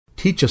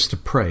Teach Us to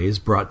Pray is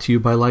brought to you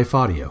by Life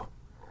Audio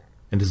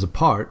and is a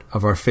part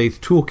of our Faith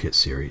Toolkit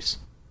series.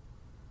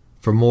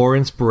 For more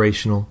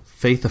inspirational,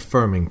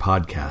 faith-affirming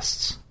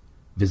podcasts,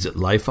 visit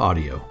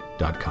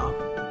lifeaudio.com.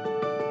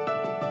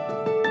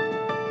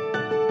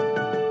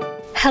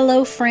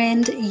 Hello,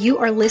 friend. You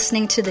are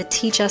listening to the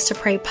Teach Us to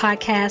Pray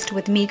podcast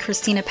with me,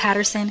 Christina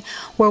Patterson,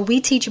 where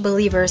we teach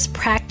believers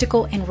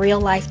practical and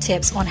real-life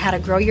tips on how to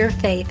grow your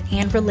faith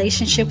and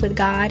relationship with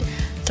God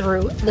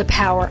through the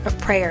power of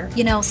prayer.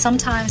 You know,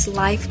 sometimes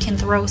life can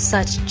throw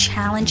such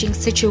challenging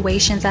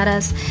situations at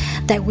us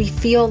that we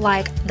feel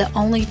like the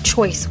only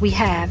choice we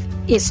have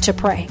is to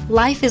pray.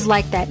 Life is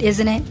like that,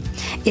 isn't it?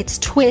 Its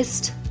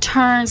twists,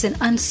 turns, and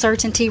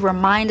uncertainty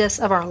remind us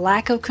of our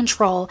lack of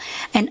control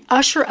and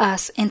usher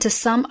us into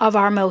some of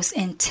our most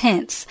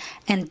intense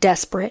and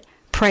desperate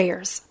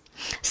prayers.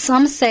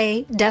 Some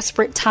say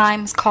desperate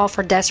times call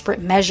for desperate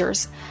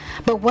measures.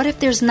 But what if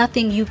there's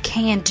nothing you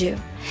can do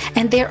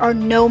and there are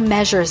no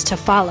measures to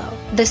follow?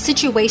 The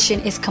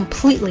situation is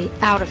completely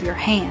out of your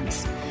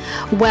hands.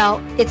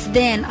 Well, it's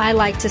then I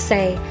like to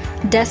say,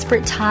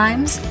 desperate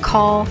times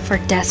call for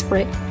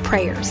desperate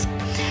prayers.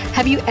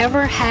 Have you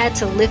ever had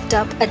to lift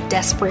up a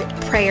desperate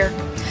prayer?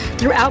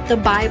 Throughout the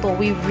Bible,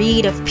 we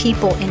read of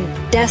people in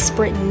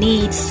desperate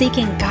need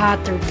seeking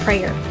God through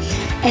prayer.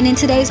 And in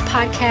today's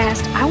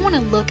podcast, I want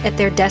to look at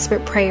their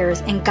desperate prayers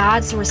and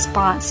God's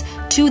response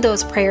to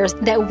those prayers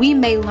that we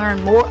may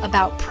learn more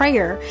about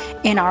prayer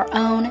in our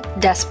own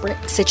desperate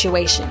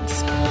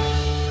situations.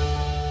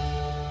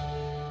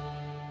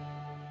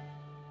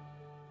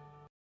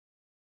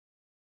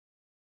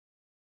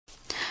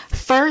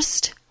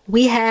 First,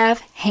 we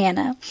have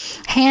Hannah.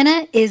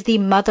 Hannah is the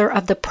mother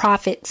of the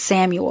prophet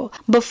Samuel.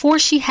 Before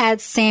she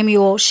had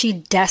Samuel, she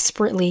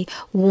desperately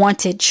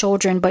wanted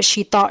children, but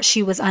she thought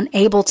she was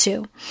unable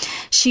to.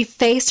 She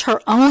faced her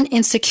own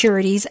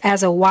insecurities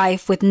as a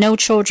wife with no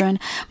children,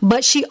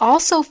 but she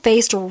also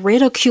faced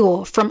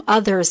ridicule from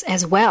others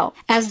as well.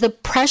 As the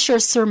pressure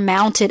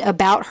surmounted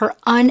about her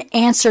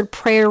unanswered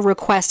prayer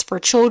request for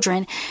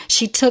children,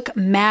 she took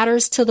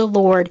matters to the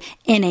Lord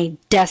in a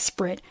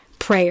desperate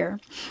prayer.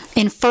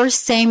 In 1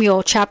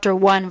 Samuel chapter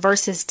 1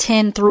 verses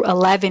 10 through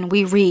 11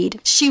 we read,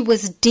 "She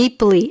was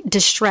deeply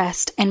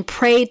distressed and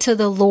prayed to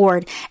the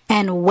Lord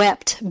and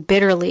wept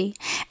bitterly.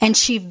 And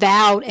she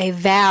vowed a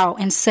vow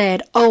and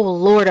said, O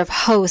Lord of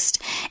hosts,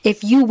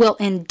 if you will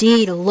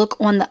indeed look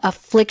on the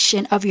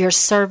affliction of your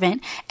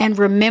servant and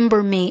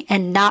remember me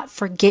and not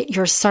forget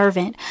your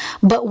servant,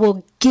 but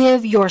will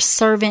give your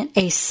servant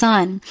a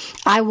son,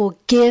 I will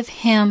give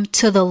him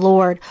to the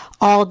Lord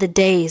all the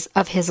days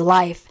of his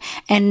life,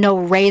 and no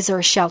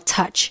razor shall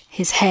touch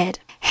his head."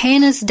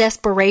 Hannah's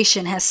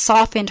desperation has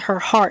softened her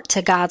heart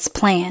to God's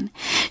plan.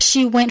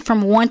 She went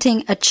from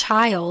wanting a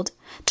child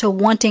to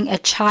wanting a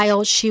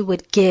child she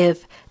would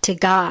give to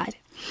God.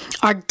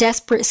 Our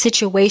desperate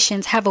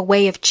situations have a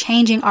way of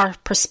changing our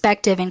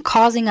perspective and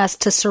causing us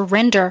to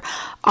surrender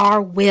our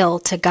will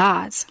to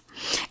God's.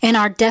 In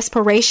our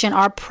desperation,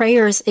 our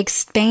prayers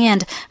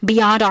expand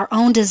beyond our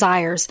own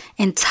desires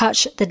and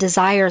touch the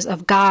desires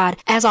of God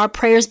as our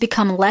prayers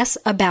become less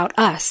about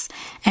us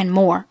and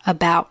more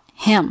about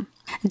Him.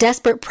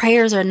 Desperate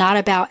prayers are not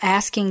about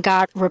asking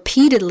God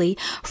repeatedly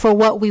for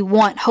what we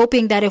want,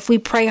 hoping that if we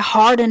pray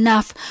hard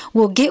enough,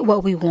 we'll get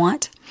what we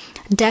want.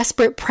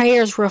 Desperate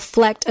prayers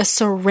reflect a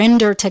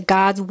surrender to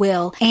God's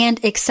will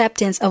and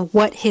acceptance of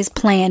what His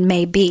plan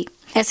may be.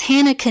 As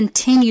Hannah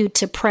continued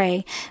to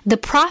pray, the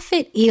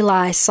prophet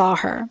Eli saw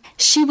her.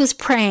 She was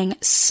praying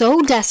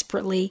so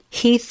desperately,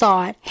 he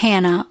thought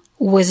Hannah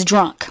was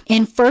drunk.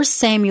 In 1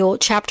 Samuel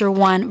chapter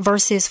 1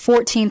 verses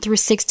 14 through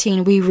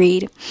 16 we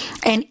read,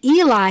 "And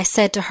Eli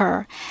said to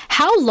her,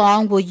 How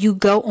long will you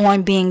go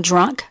on being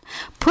drunk?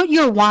 Put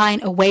your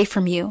wine away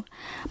from you."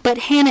 But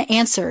Hannah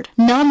answered,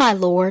 "No, my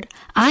Lord,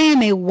 I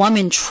am a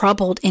woman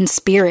troubled in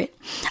spirit.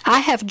 I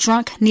have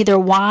drunk neither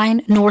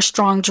wine nor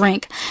strong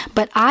drink,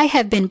 but I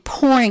have been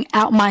pouring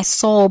out my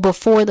soul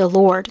before the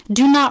Lord.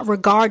 Do not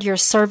regard your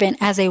servant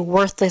as a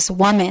worthless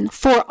woman,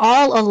 for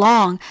all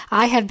along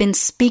I have been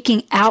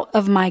speaking out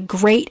of my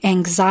great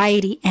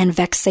anxiety and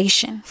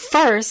vexation."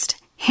 First,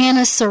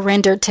 Hannah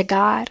surrendered to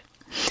God.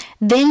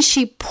 Then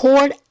she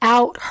poured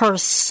out her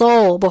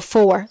soul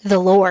before the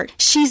Lord.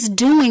 She's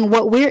doing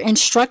what we're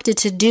instructed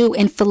to do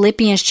in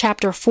Philippians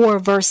chapter 4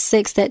 verse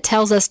 6 that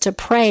tells us to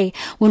pray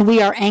when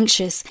we are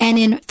anxious. And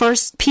in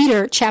 1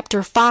 Peter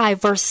chapter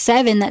 5 verse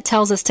 7 that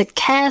tells us to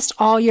cast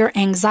all your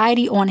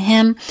anxiety on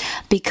Him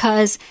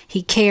because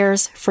He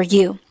cares for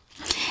you.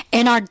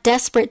 In our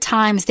desperate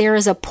times, there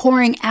is a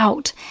pouring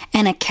out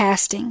and a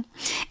casting.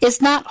 It's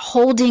not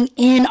holding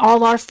in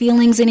all our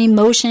feelings and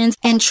emotions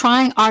and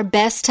trying our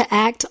best to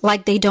act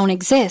like they don't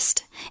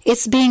exist.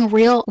 It's being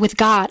real with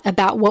God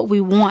about what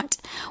we want,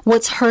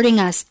 what's hurting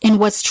us, and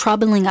what's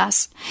troubling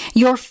us.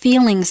 Your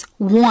feelings,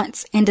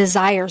 wants, and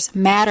desires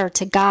matter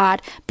to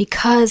God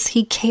because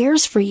He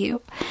cares for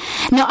you.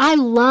 Now, I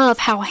love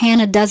how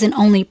Hannah doesn't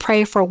only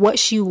pray for what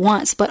she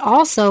wants, but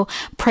also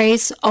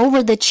prays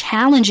over the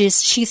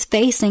challenges she's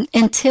facing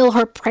until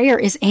her prayer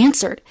is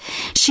answered.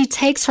 She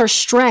takes her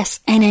stress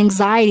and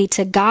anxiety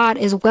to God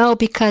as well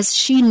because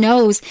she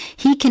knows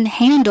He can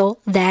handle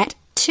that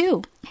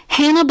too.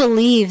 Hannah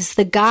believes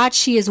the God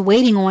she is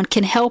waiting on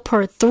can help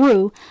her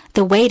through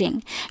the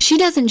waiting. She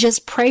doesn't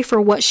just pray for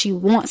what she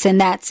wants and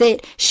that's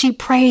it. She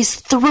prays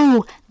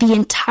through the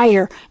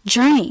entire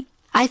journey.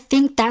 I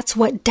think that's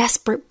what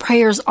desperate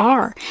prayers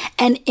are,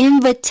 an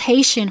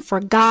invitation for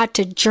God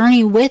to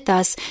journey with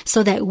us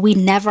so that we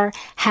never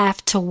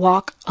have to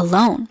walk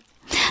alone.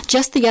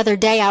 Just the other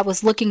day, I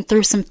was looking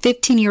through some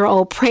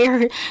 15-year-old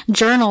prayer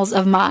journals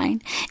of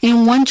mine.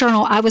 In one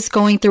journal, I was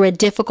going through a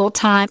difficult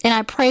time, and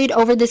I prayed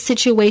over this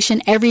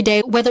situation every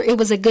day, whether it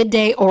was a good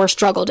day or a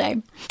struggle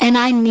day. And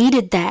I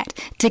needed that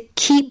to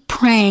keep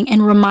praying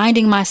and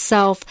reminding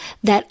myself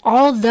that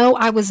although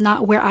I was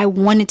not where I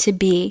wanted to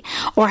be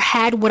or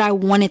had what I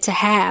wanted to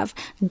have,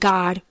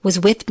 God was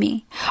with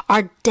me.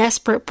 Our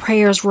desperate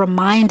prayers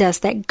remind us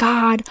that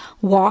God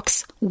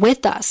walks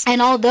with us.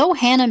 And although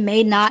Hannah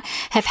may not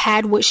have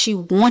had what she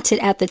wanted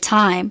at the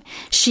time,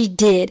 she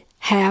did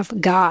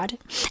have God.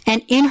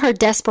 And in her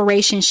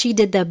desperation, she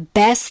did the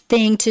best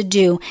thing to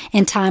do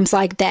in times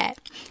like that.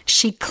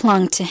 She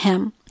clung to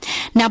Him.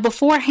 Now,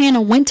 before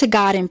Hannah went to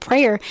God in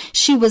prayer,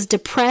 she was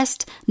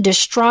depressed,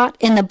 distraught,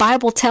 and the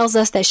Bible tells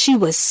us that she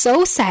was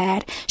so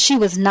sad she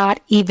was not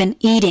even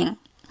eating.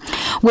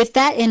 With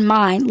that in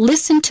mind,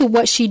 listen to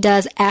what she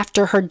does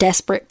after her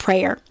desperate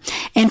prayer.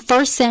 In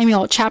 1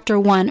 Samuel chapter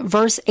 1,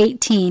 verse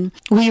 18,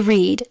 we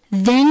read,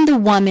 "Then the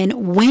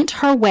woman went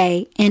her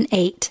way and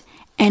ate,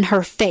 and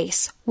her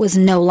face was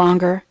no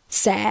longer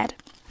sad."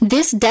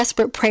 This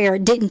desperate prayer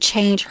didn't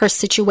change her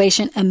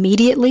situation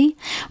immediately,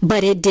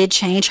 but it did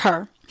change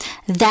her.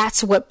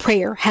 That's what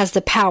prayer has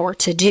the power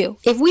to do.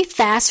 If we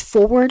fast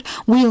forward,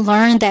 we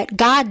learn that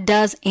God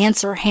does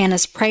answer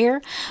Hannah's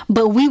prayer,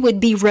 but we would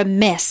be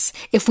remiss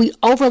if we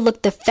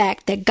overlook the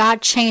fact that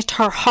God changed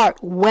her heart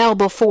well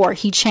before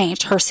He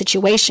changed her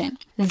situation.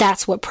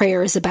 That's what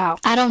prayer is about.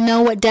 I don't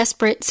know what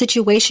desperate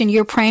situation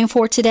you're praying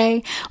for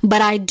today,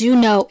 but I do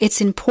know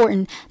it's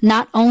important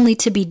not only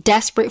to be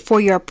desperate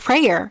for your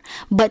prayer,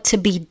 but to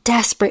be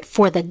desperate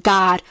for the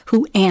God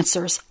who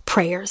answers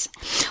prayers.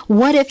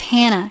 What if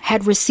Hannah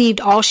had received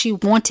all she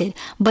wanted,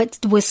 but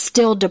was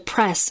still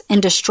depressed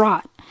and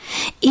distraught?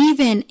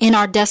 Even in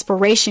our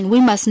desperation, we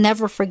must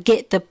never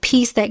forget the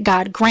peace that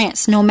God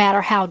grants, no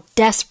matter how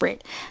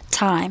desperate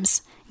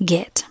times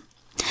get.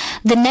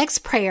 The next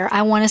prayer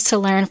I want us to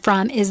learn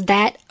from is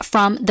that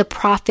from the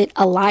prophet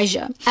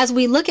Elijah. As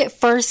we look at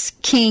 1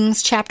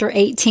 Kings chapter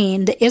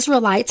 18, the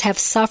Israelites have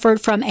suffered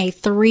from a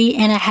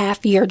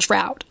 3.5-year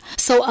drought.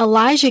 So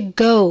Elijah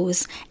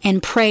goes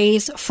and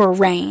prays for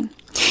rain.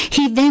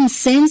 He then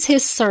sends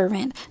his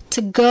servant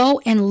to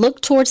go and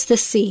look towards the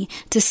sea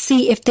to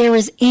see if there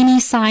is any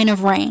sign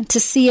of rain, to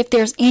see if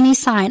there's any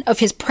sign of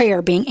his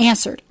prayer being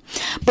answered.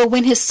 But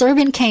when his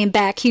servant came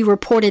back, he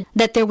reported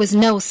that there was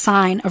no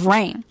sign of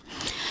rain.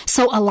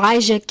 So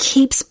Elijah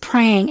keeps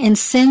praying and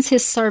sends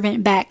his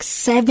servant back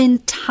 7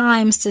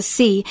 times to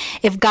see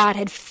if God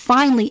had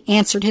finally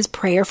answered his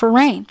prayer for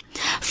rain.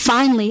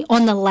 Finally,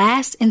 on the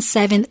last and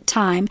 7th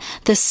time,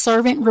 the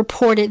servant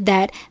reported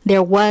that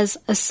there was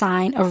a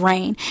sign of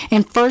rain.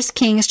 In 1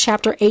 Kings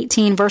chapter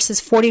 18, verses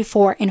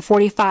 44 and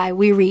 45,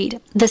 we read,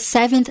 "The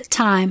 7th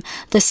time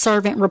the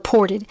servant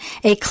reported,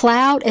 a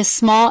cloud as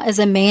small as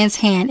a man's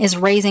hand is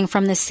raising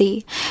from the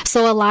sea.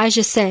 So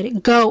Elijah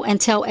said, 'Go and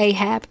tell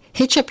Ahab,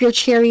 hitch up your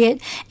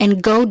chariot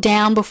and go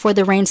down before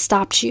the rain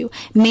stops you.'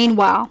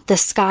 Meanwhile, the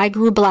sky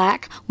grew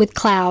black with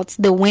clouds,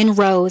 the wind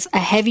rose, a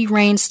heavy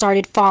rain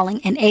started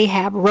falling, and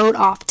Ahab rode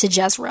off to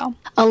Jezreel."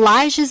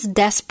 Elijah's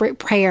desperate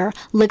prayer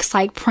looks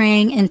like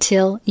praying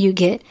until you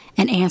get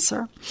an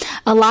answer.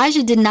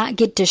 Elijah did not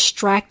get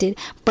distracted,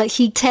 but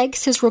he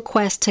takes his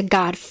request to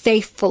God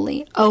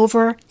faithfully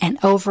over and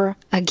over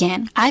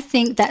again. I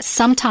think that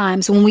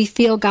sometimes when we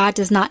feel God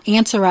does not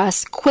answer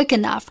us quick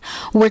enough,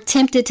 we're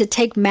tempted to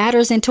take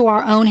matters into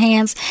our own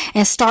hands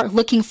and start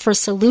looking for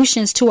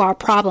solutions to our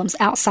problems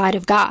outside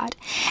of God.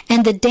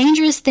 And the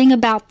dangerous thing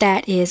about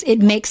that is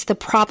it makes the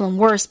problem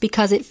worse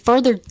because it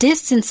further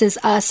distances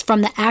us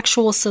from the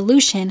actual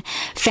solution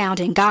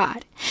found in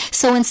God.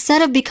 So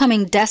instead of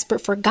becoming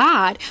desperate for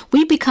God,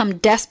 we become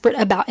desperate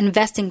about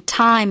investing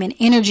time and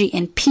energy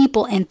in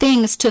people and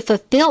things to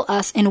fulfill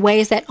us in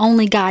ways that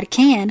only God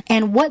can.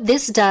 And what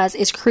this does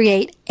is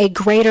create a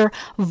greater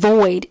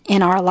void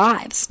in our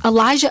lives.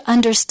 Elijah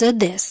understood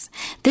this.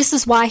 This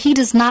is why he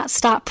does not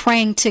stop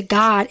praying to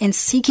God and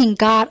seeking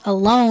God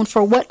alone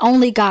for what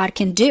only God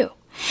can do.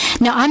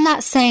 Now, I'm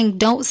not saying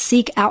don't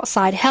seek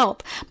outside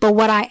help, but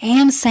what I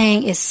am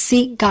saying is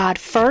seek God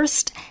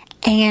first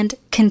and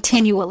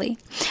continually.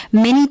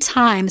 Many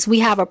times we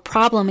have a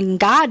problem and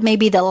God may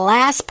be the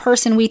last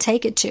person we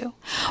take it to.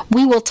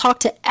 We will talk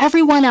to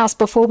everyone else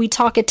before we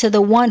talk it to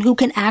the one who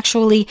can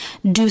actually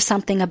do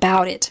something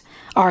about it,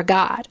 our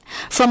God.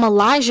 From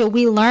Elijah,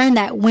 we learn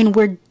that when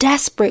we're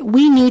desperate,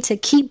 we need to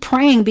keep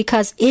praying,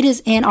 because it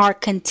is in our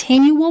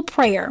continual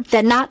prayer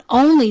that not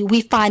only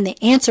we find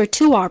the answer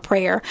to our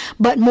prayer,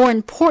 but more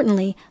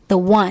importantly, the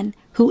one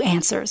who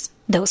answers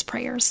those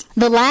prayers.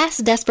 The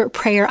last desperate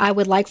prayer I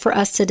would like for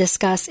us to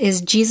discuss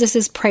is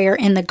Jesus' prayer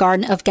in the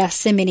Garden of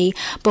Gethsemane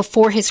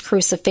before his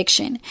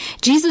crucifixion.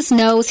 Jesus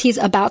knows he's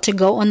about to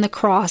go on the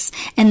cross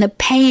and the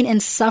pain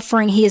and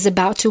suffering he is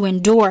about to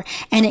endure,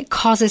 and it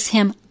causes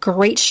him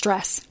great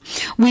stress.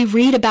 We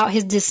read about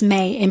his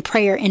dismay in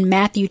prayer in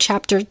Matthew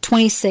chapter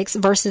 26,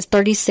 verses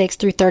 36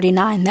 through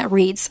 39, that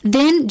reads,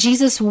 "Then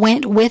Jesus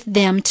went with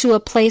them to a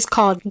place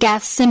called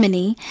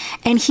Gethsemane,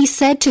 and he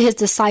said to his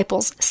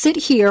disciples, 'Sit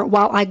here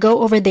while I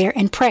go over there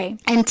and pray.'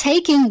 And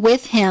taking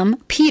with him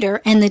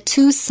Peter and the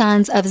 2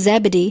 sons of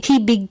Zebedee, he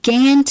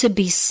began to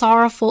be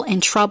sorrowful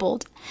and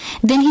troubled.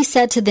 Then he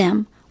said to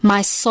them,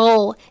 'My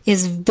soul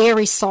is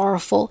very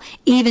sorrowful,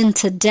 even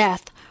to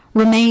death.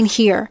 Remain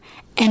here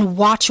and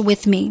watch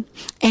with me.'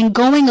 And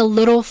going a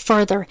little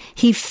further,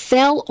 he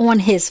fell on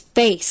his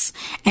face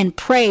and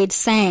prayed,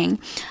 saying,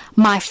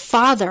 'My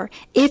Father,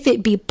 if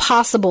it be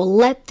possible,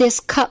 let this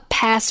cup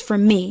pass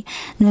from me.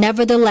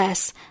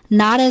 Nevertheless,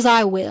 not as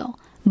I will,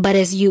 but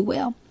as you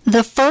will.'"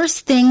 The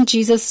first thing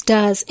Jesus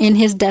does in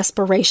his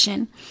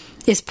desperation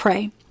is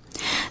pray.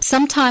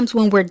 Sometimes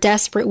when we're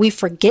desperate, we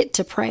forget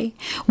to pray.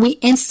 We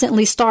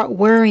instantly start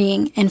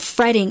worrying and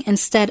fretting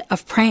instead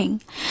of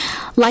praying.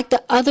 Like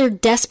the other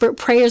desperate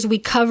prayers we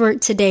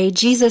covered today,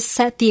 Jesus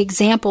set the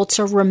example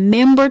to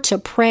remember to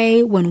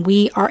pray when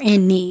we are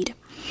in need.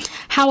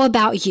 How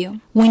about you?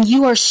 When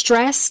you are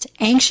stressed,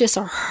 anxious,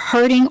 or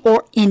hurting,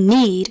 or in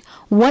need,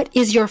 what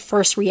is your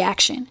first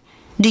reaction?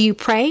 Do you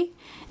pray?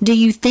 Do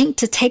you think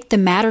to take the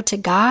matter to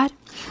God?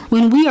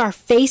 When we are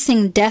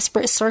facing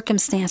desperate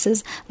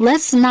circumstances,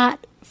 let's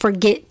not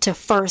forget to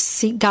first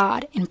seek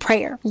God in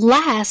prayer.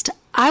 Last,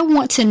 I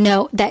want to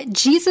note that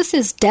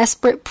Jesus'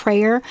 desperate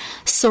prayer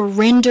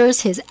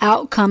surrenders his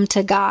outcome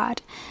to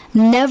God.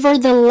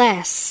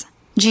 Nevertheless,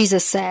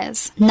 Jesus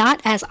says, "Not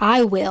as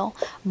I will,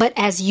 but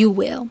as you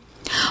will."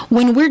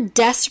 When we're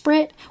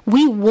desperate,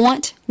 we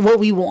want what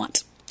we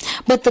want.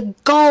 But the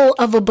goal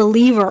of a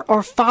believer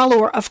or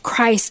follower of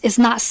Christ is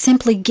not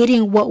simply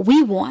getting what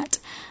we want,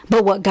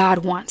 but what God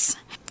wants.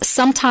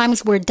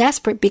 Sometimes we're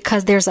desperate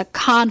because there's a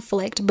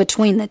conflict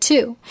between the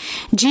two.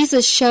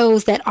 Jesus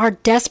shows that our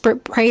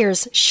desperate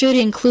prayers should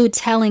include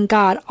telling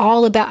God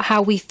all about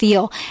how we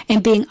feel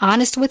and being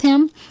honest with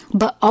him,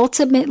 but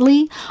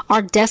ultimately,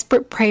 our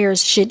desperate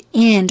prayers should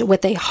end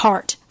with a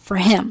heart for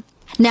him.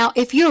 Now,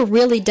 if you're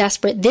really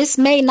desperate, this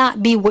may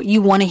not be what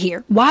you want to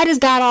hear. Why does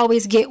God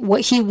always get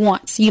what he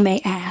wants, you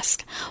may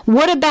ask?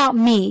 What about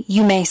me,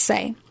 you may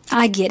say?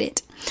 I get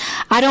it.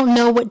 I don't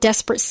know what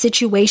desperate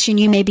situation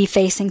you may be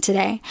facing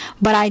today,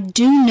 but I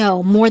do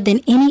know more than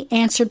any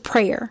answered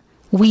prayer,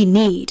 we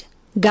need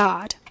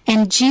God.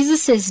 And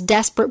Jesus'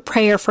 desperate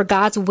prayer for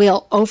God's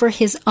will over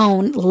his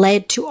own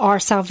led to our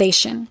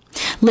salvation.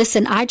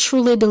 Listen, I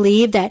truly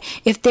believe that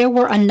if there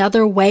were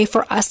another way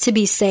for us to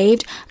be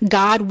saved,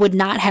 God would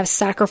not have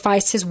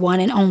sacrificed his one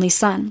and only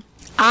Son.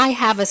 I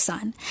have a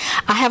son.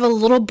 I have a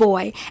little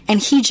boy, and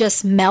he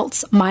just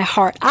melts my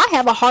heart. I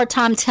have a hard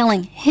time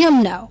telling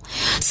him no.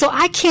 So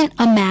I can't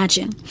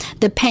imagine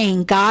the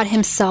pain God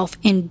himself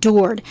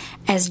endured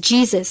as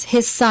Jesus,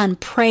 his son,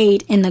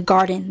 prayed in the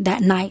garden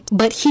that night.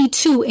 But he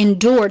too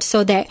endured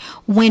so that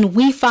when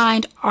we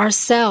find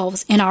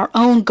ourselves in our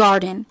own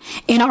garden,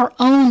 in our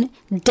own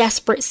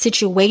desperate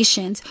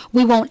situations,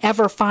 we won't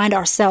ever find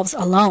ourselves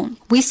alone.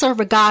 We serve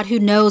a God who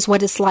knows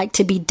what it's like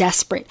to be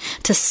desperate,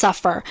 to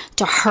suffer,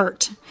 to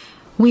hurt.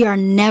 We are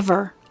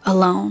never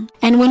alone.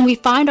 And when we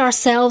find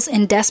ourselves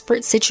in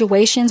desperate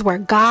situations where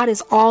God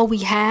is all we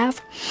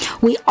have,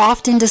 we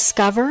often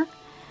discover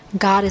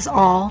God is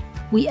all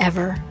we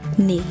ever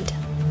need.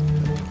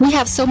 We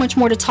have so much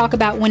more to talk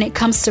about when it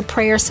comes to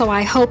prayer, so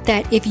I hope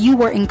that if you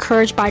were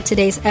encouraged by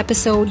today's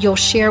episode, you'll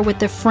share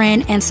with a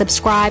friend and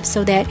subscribe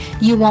so that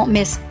you won't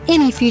miss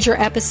any future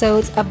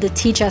episodes of the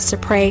Teach Us to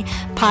Pray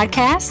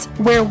podcast,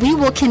 where we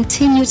will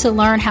continue to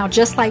learn how,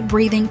 just like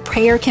breathing,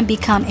 prayer can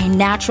become a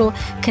natural,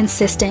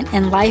 consistent,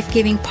 and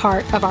life-giving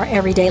part of our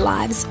everyday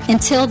lives.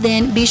 Until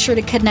then, be sure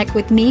to connect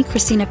with me,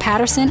 Christina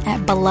Patterson,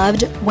 at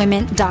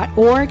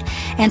belovedwomen.org,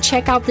 and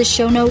check out the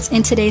show notes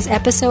in today's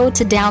episode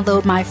to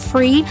download my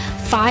free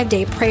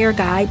 5-day prayer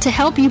guide to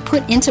help you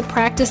put into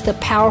practice the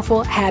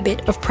powerful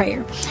habit of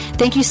prayer.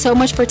 Thank you so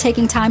much for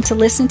taking time to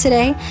listen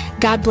today.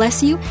 God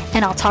bless you,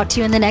 and I'll talk to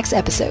you in the next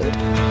episode.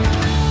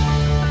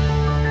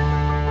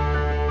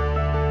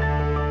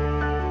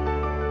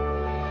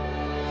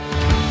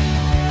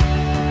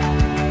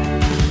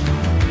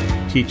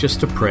 Teach Us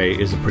to Pray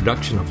is a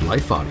production of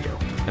Life Audio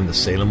and the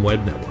Salem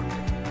Web Network.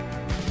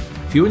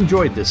 If you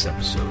enjoyed this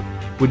episode,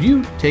 would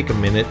you take a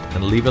minute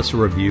and leave us a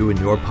review in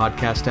your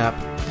podcast app?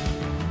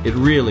 It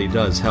really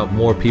does help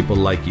more people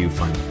like you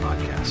find the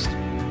podcast.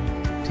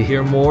 To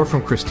hear more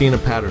from Christina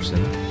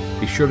Patterson,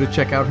 be sure to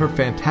check out her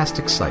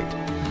fantastic site,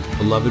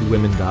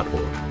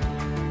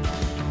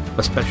 belovedwomen.org.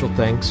 A special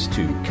thanks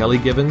to Kelly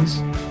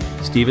Givens,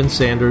 Stephen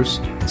Sanders,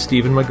 and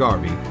Stephen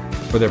McGarvey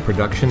for their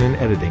production and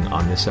editing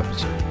on this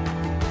episode.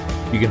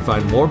 You can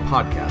find more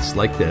podcasts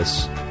like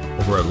this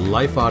over at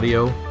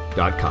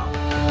lifeaudio.com.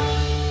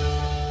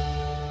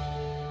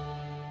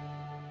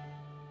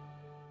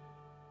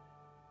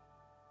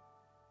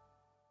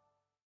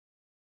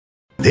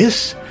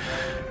 This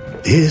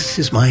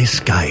is my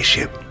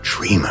skyship,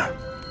 Dreamer.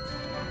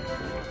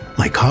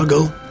 My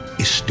cargo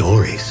is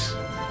stories,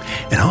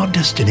 and our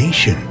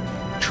destination,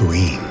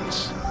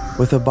 dreams.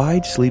 With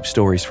Abide Sleep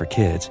Stories for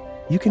Kids,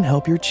 you can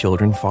help your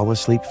children fall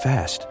asleep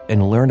fast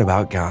and learn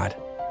about God.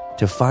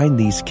 To find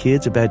these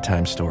kids'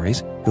 bedtime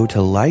stories, go to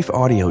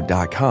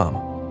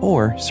lifeaudio.com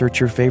or search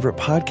your favorite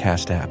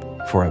podcast app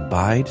for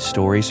Abide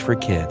Stories for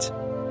Kids.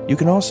 You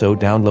can also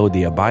download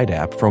the Abide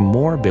app for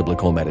more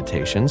biblical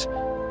meditations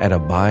at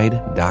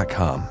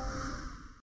abide.com.